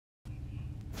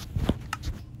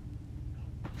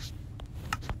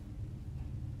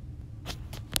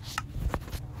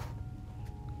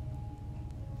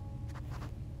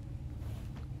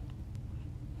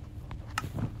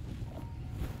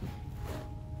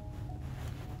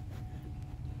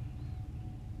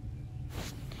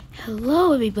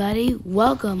Hello everybody,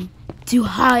 welcome to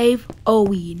Hive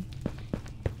Halloween.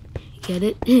 Get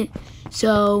it?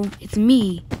 So, it's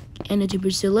me, and the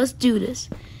YouTuber, so let's do this.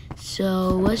 So,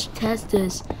 let's test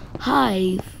this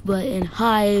Hive, but in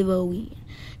Hive Halloween.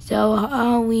 So,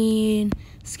 Halloween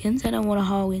skins, I don't want a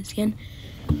Halloween skin.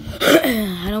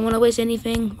 I don't want to waste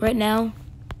anything right now.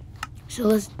 So,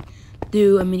 let's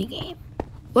do a mini game.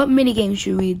 What mini game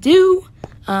should we do?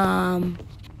 Murder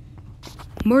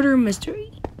mystery.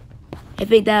 I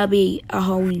think that'll be a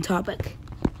Halloween topic.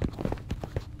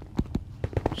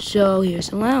 So here's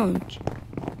the lounge.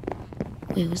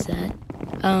 Wait, what's that?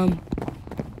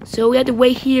 So we have to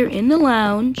wait here in the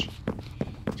lounge.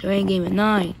 So we're in game at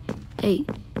 9, 8,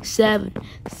 7,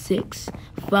 6,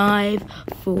 5,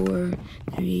 4,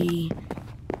 3,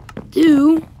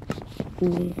 2,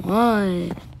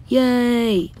 1.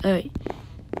 Yay! Alright.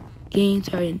 Game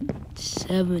started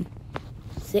 7,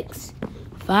 6,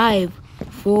 5,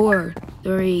 4,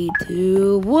 3,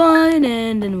 2, 1,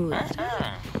 and then we'll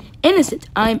start. Innocent.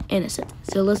 I'm innocent.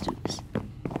 So let's do this.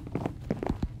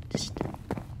 Just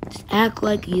act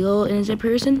like you're an innocent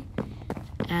person.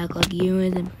 Act like you're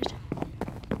an innocent person.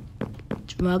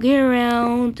 Just walking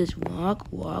around. Just walk.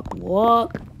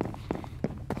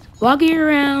 Just walking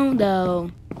around, though.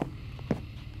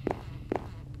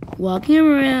 Walking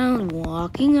around.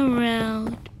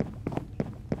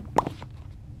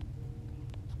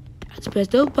 Let's press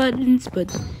those buttons,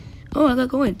 but oh, I got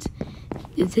coins.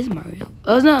 It is Mario.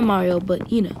 Oh, it's not Mario,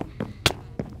 but you know.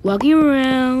 Walking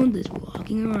around, just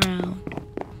walking around.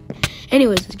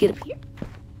 Anyways, let's get up here.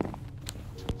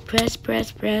 Press.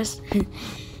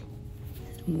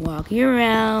 Walking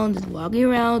around, just walking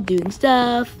around, doing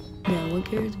stuff no one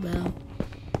cares about.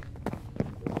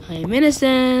 I am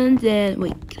innocent, and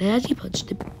wait, can I actually punch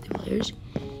the players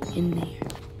in there?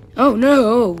 Oh no!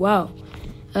 Oh wow.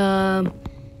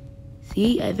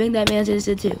 See, I think that man's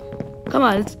innocent too. Come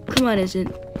on,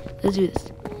 innocent. Let's do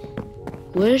this.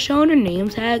 We're showing their name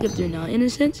tag if they're not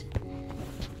innocent.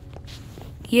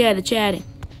 Yeah, they're chatting.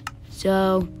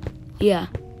 So, yeah.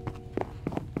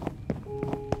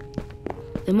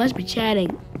 They must be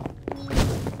chatting.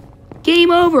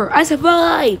 Game over! I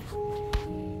survived!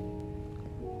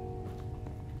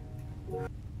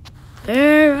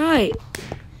 Alright.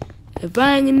 We're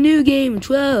finding a new game in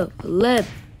 12, 11.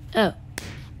 Oh.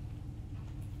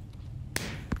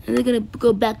 And they're gonna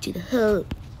go back to the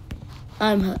hub.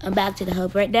 I'm back to the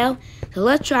hub right now. So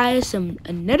let's try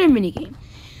another mini game.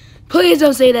 Please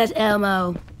don't say that's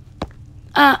Elmo.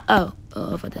 Oh, I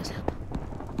thought that's Elmo.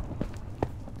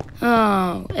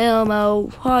 Oh,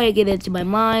 Elmo, why you get into my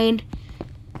mind?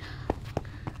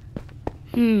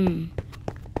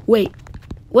 Wait,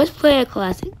 let's play a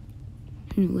classic.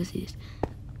 What's this?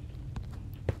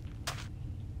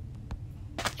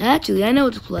 Actually, I know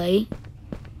what to play.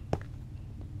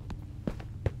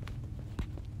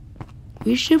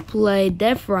 We should play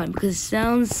Death Run because it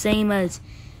sounds the same as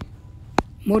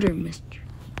Murder Mystery.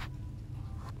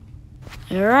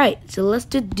 Alright, so let's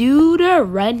just do the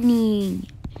running.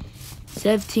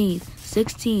 17,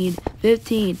 16,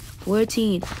 15,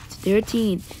 14,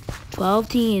 13,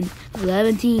 12,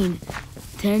 11,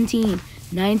 10,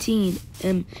 19,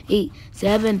 8,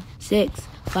 7, 6,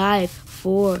 5,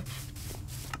 4,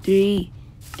 3,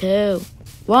 2,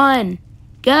 1,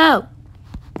 go!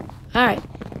 Alright.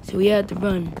 So we have to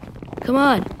run. Come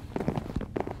on.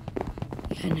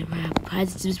 I never have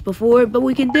prizes before, but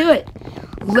we can do it.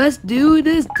 Let's do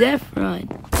this death run.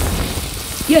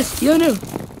 Yes, you know.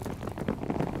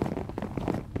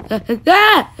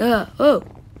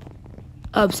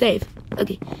 I'm safe.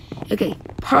 Okay.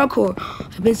 Parkour.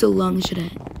 I've been so long. I've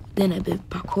been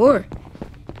parkour.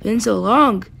 Been so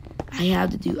long. I have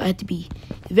to be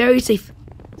very safe.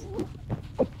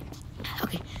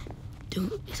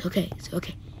 Okay.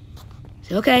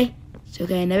 It's okay.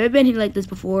 I've never been here like this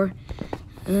before.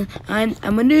 I'm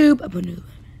a noob.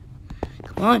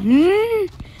 Come on.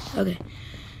 Okay.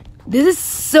 This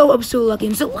is I'm so lucky.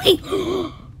 I'm so late.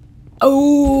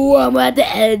 Oh, I'm at the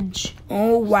edge.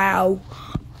 Oh, wow.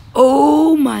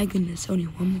 Oh, my goodness. Only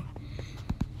one more.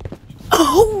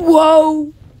 Oh,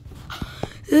 whoa.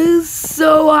 This is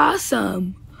so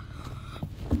awesome.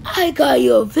 I got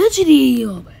you fidgety.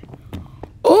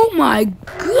 Oh, my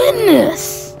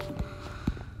goodness.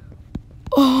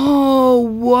 Oh,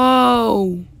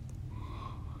 whoa.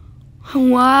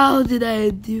 Wow, did I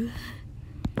do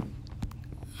that?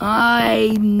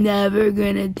 I'm never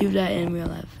gonna do that in real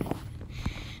life.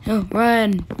 No,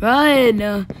 run.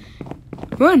 Run.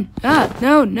 Ah,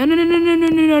 no, I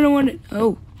don't want it.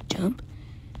 Oh, jump.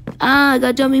 Ah, I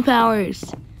got jumping powers.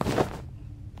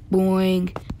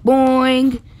 Boing.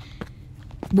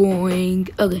 Boing.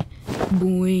 Okay.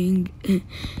 Boing.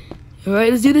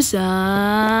 Alright, let's do this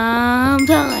sometimes.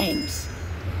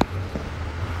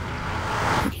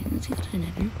 Okay, let's get to the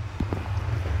nether.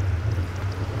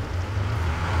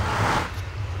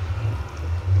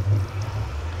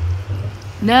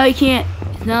 No, you can't.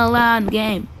 It's not allowed in the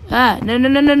game. Ah, no.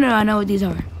 I know what these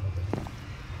are.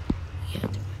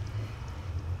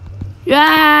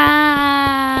 Yeah.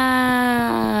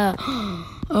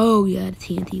 Oh, yeah, the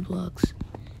TNT blocks.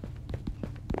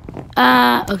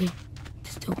 Okay.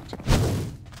 Just don't.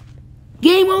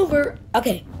 Game over.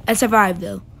 Okay, I survived,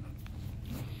 though.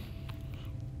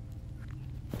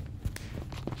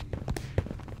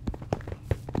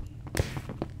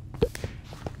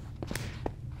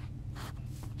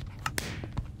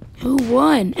 Who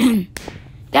won?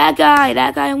 That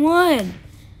guy won.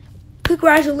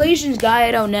 Congratulations, guy.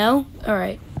 I don't know.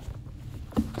 Alright,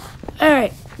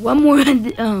 one more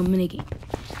minigame.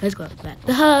 Let's go back to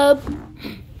the hub.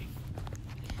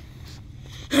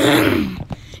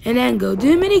 And then go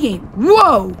do the minigame.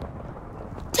 Whoa!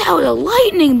 That was a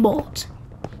lightning bolt.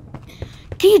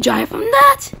 Can you drive from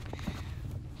that?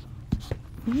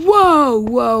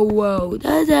 Whoa.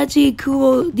 That's actually a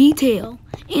cool detail.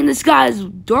 And the sky is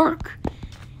dark.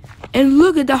 And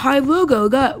look at the Hive logo.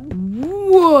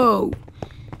 Whoa.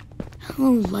 I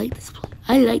like this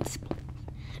place.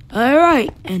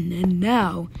 Alright, and then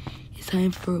now it's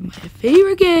time for my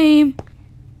favorite game,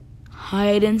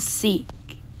 hide and seek.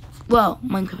 Well,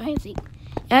 Minecraft hide and seek.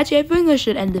 Actually, I think I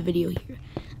should end the video here.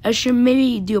 I should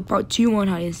maybe do a part 2 on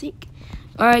hide and seek.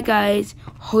 Alright guys,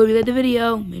 hope you liked the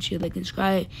video. Make sure you like and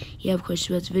subscribe. If you have questions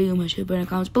about this video, make sure you put in the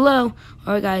comments below.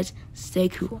 Alright guys, stay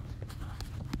cool.